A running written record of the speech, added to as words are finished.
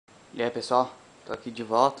E aí pessoal, tô aqui de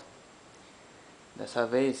volta. Dessa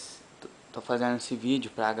vez tô fazendo esse vídeo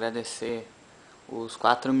para agradecer os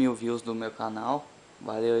 4.000 views do meu canal.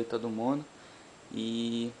 Valeu aí todo mundo.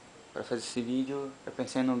 E para fazer esse vídeo eu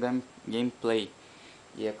pensei no gameplay.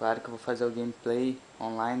 E é claro que eu vou fazer o gameplay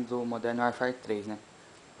online do Modern Warfare 3, né?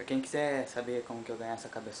 Pra quem quiser saber como que eu ganhar essa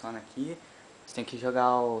cabeçona aqui, você tem que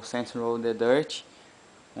jogar o Saints Row the Dirt,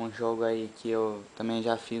 um jogo aí que eu também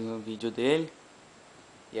já fiz um vídeo dele.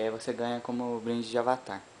 E aí você ganha como brinde de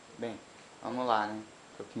avatar. Bem, vamos lá, né?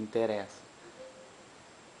 Pro que interessa.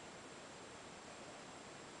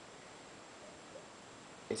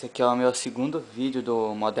 Esse aqui é o meu segundo vídeo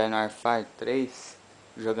do Modern Warfare 3,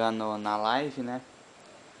 jogando na live, né?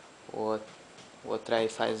 O outro aí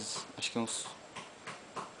faz acho que uns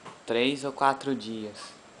 3 ou 4 dias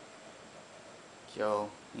que eu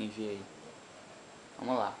enviei.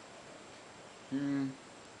 Vamos lá.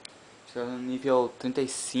 Estou no nível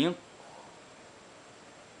 35.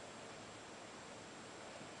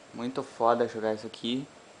 Muito foda jogar isso aqui.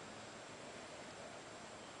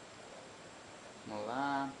 Vamos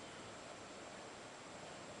lá.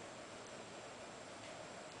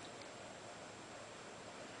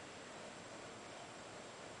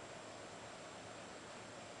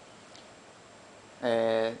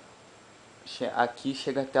 É, aqui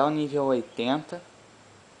chega até o nível 80.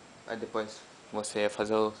 Aí depois você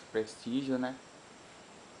fazer o prestígio, né?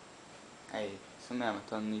 Aí, isso mesmo,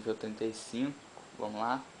 tô no nível 35. Vamos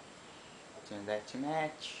lá. Tinha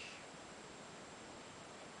deathmatch.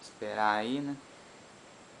 Esperar aí, né?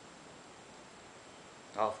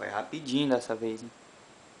 Ó, foi rapidinho dessa vez, hein?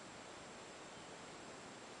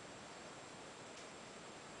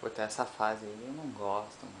 Puta, essa fase aí eu não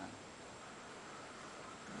gosto, mano.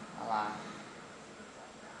 Olha lá.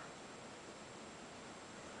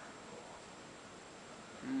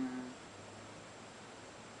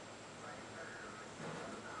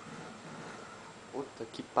 Puta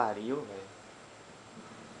que pariu, velho.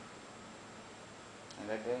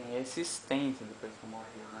 Ainda ganhei assistência depois que eu morri,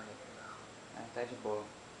 né, velho? Tá de boa.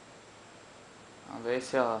 Vamos ver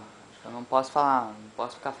se eu... Acho que eu não posso falar, não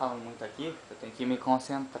posso ficar falando muito aqui. Eu tenho que me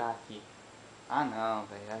concentrar aqui. Ah não,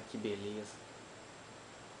 velho, ah, que beleza.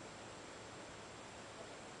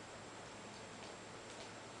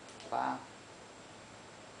 Pá.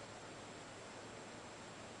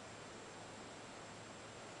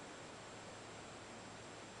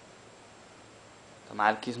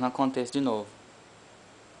 Tomara que isso não aconteça de novo.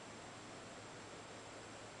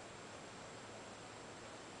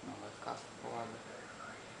 Não vai ficar foda.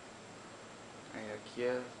 Aí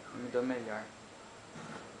aqui me deu melhor.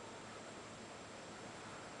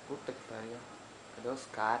 Puta que pariu. Cadê os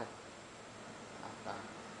caras? Ah tá.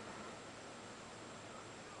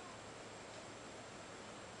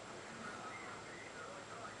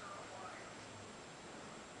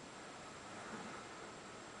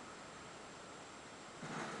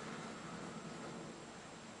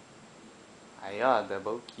 Aí ó,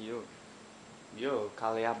 double kill. Viu?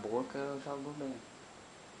 Calei a boca, eu jogo bem.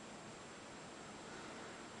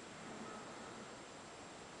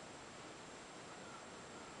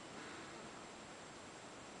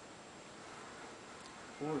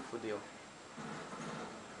 Ui, fodeu.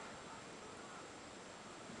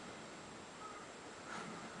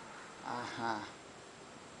 Aham.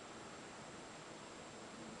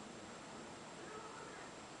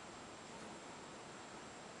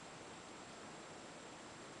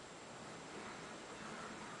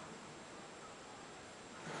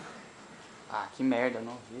 Ah, que merda, eu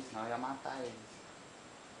não vi, senão eu ia matar eles.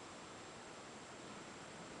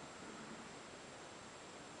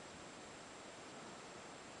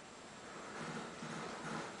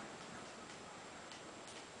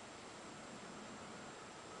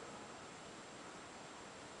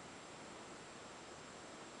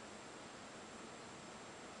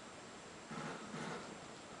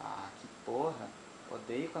 Ah, que porra.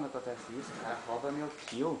 Odeio quando acontece isso, o cara rouba meu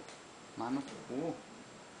kill. Mas no cu.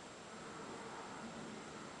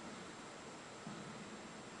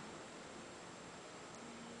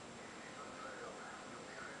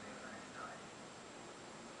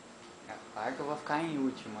 É claro que eu vou ficar em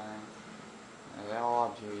última, né? É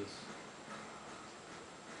óbvio isso.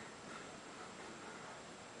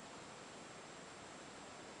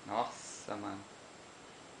 Nossa, mano.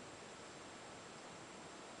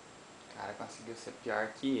 O cara conseguiu ser pior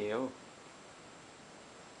que eu.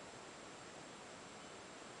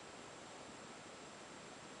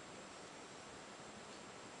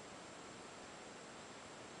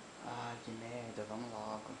 Ah, que merda, vamos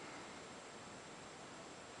logo.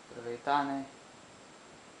 Aproveitar, né?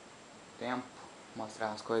 Tempo.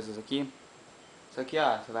 Mostrar as coisas aqui. Isso aqui,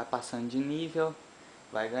 ó, você vai passando de nível,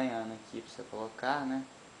 vai ganhando aqui pra você colocar, né?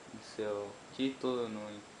 No seu título,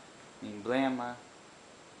 no emblema,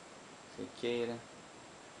 se queira.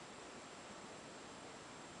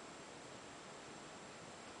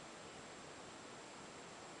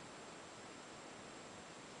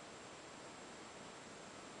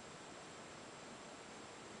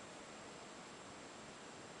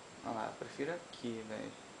 Olha lá, eu prefiro aqui,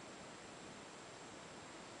 velho.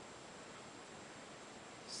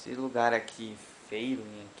 Esse lugar aqui, feio,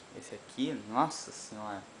 esse aqui, nossa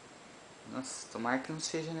senhora. Nossa, tomara que não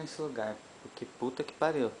seja nesse lugar, porque puta que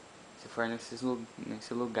pariu. Se for nesse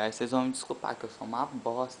lugar, vocês vão me desculpar, que eu sou uma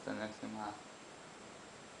bosta nesse mapa.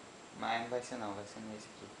 Mas não vai ser não, vai ser nesse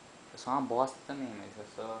aqui. Eu sou uma bosta também, mas eu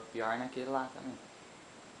sou pior naquele lá também.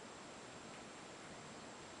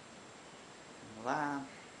 Vamos lá.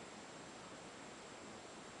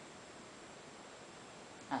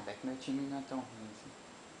 Ah, até que meu time não é tão ruim assim.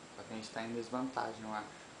 Só que a gente tá em desvantagem, eu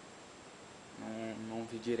acho. Não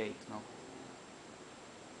vi direito, não.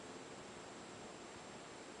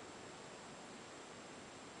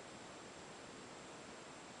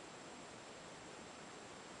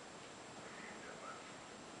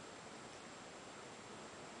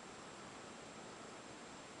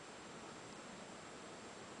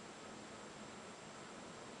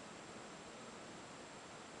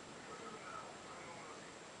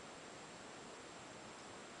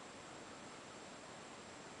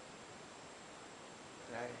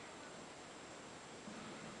 Peraí.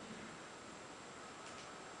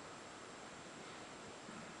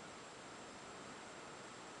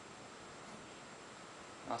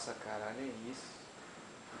 Nossa, cara, olha isso.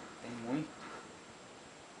 Tem muito.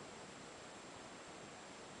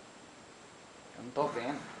 Eu não tô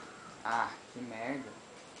vendo. Ah, que merda.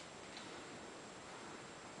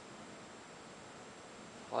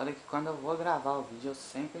 Olha que quando eu vou gravar o vídeo eu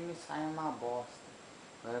sempre me saio uma bosta.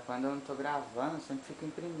 Agora quando eu não tô gravando eu sempre fico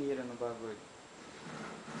em primeiro no bagulho.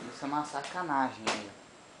 Isso é uma sacanagem aí.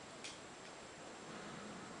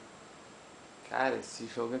 Cara, esse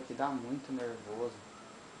jogo aqui dá muito nervoso.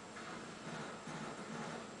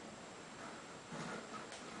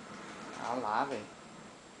 Ah lá, velho.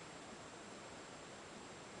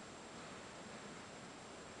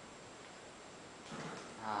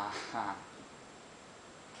 Ah,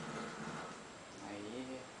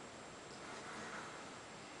 aí.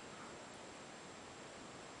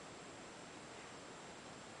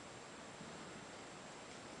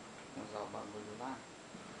 Vou usar o bagulho lá.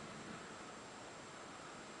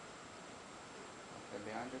 Foi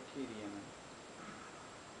bem onde eu queria, né?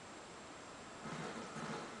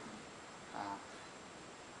 Ah.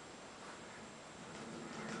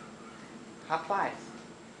 Rapaz.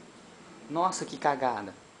 Nossa, que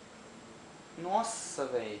cagada. Nossa,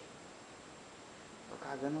 velho. Tô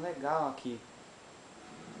cagando legal aqui.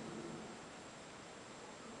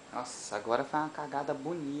 Nossa, agora foi uma cagada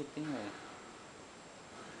bonita, hein, velho.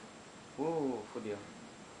 Fodeu.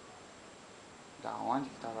 Da onde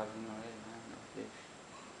que tava vindo ele, né? Meu Deus.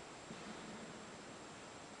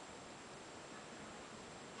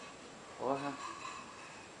 Porra.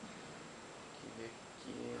 Que ver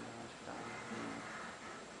aqui, onde que tava vindo.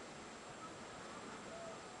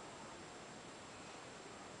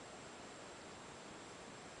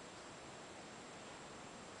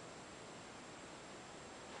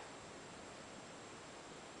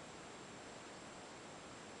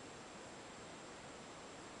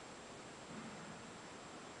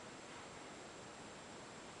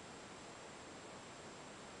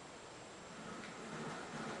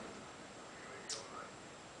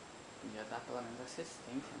 Podia dar pelo menos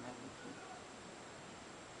assistência, né? Porque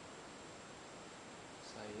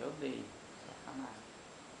isso aí eu dei. Sacanagem.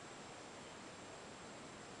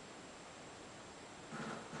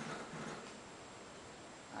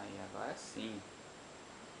 Aí, agora sim.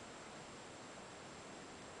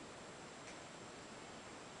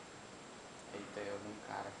 Eita, eu vi um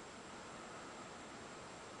cara.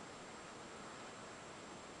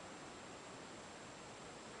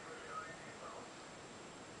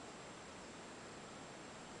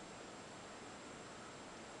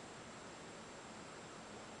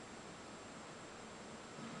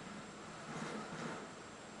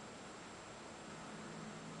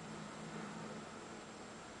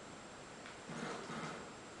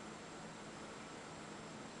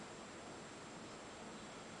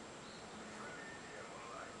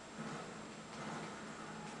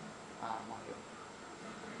 Ah, morreu.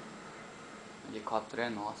 O helicóptero é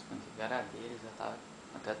nosso, mas se era deles,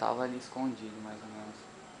 até tava ali escondido, mais ou menos.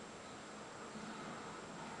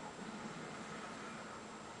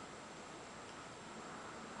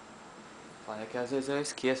 Olha que às vezes eu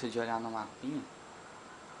esqueço de olhar no mapinha.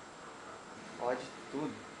 Pode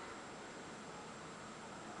tudo.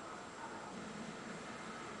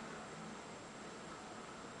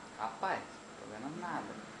 Rapaz, tô vendo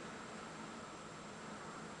nada.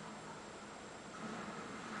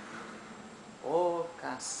 Ô,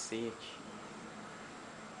 cacete.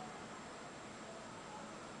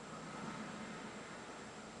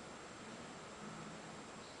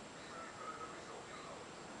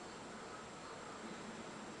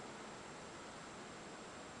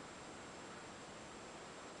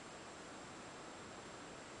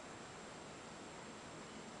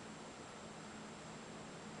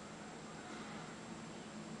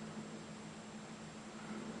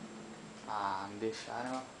 Ah, me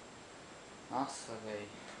deixaram. Nossa, velho.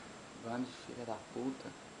 Bando de filha da puta.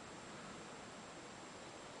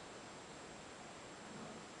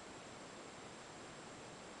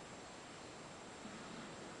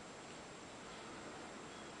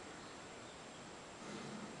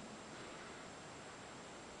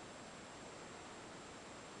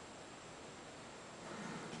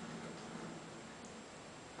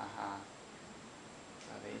 Ah,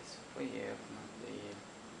 talvez foi eu que matei ele.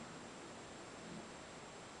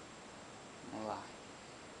 Vamos lá.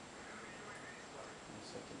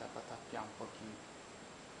 Isso aqui dá pra tapear um pouquinho.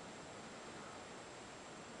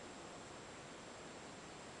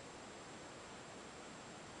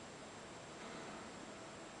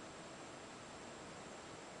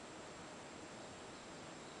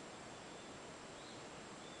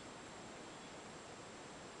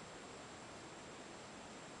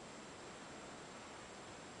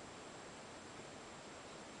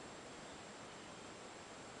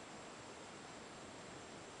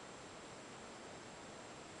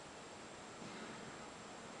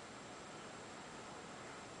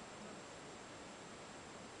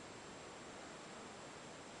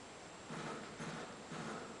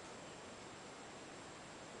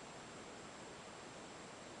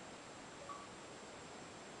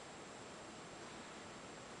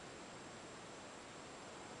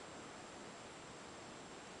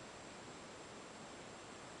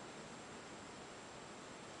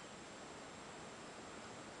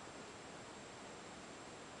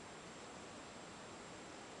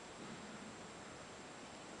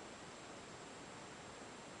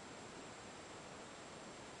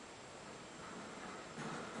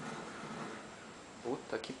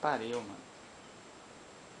 Puta que pariu, mano.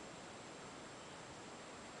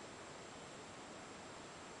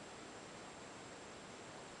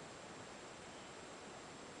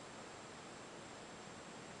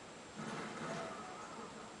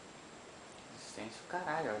 Resistência,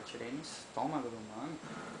 caralho, eu atirei no estômago do mano.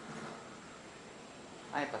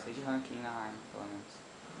 Ai, passei de ranking na arma, pelo menos.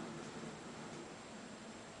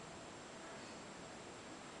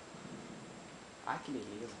 Ai, que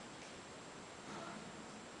beleza.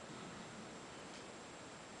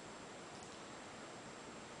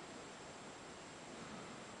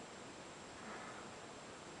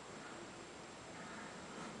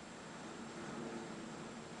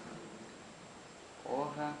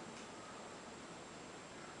 Porra.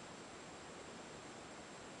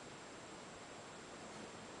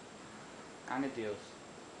 Ai, meu Deus.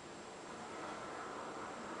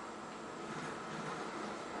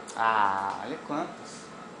 Ah, olha quantos.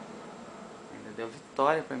 Ainda deu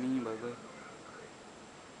vitória pra mim o bagulho.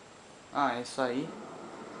 Ah, é isso aí.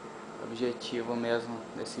 O objetivo mesmo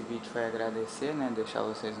desse vídeo foi agradecer, né? Deixar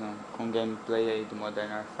vocês com gameplay aí do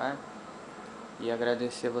Modern Warfare. E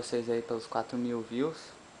agradecer vocês aí pelos 4.000 views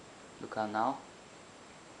do canal.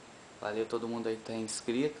 Valeu todo mundo aí que tá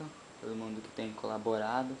inscrito, todo mundo que tem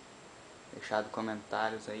colaborado, deixado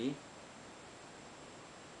comentários aí.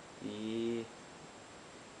 E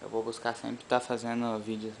eu vou buscar sempre estar fazendo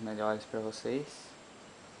vídeos melhores pra vocês.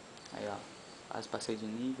 Aí ó, quase passei de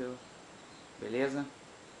nível, beleza?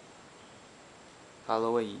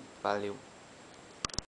 Falou aí, valeu.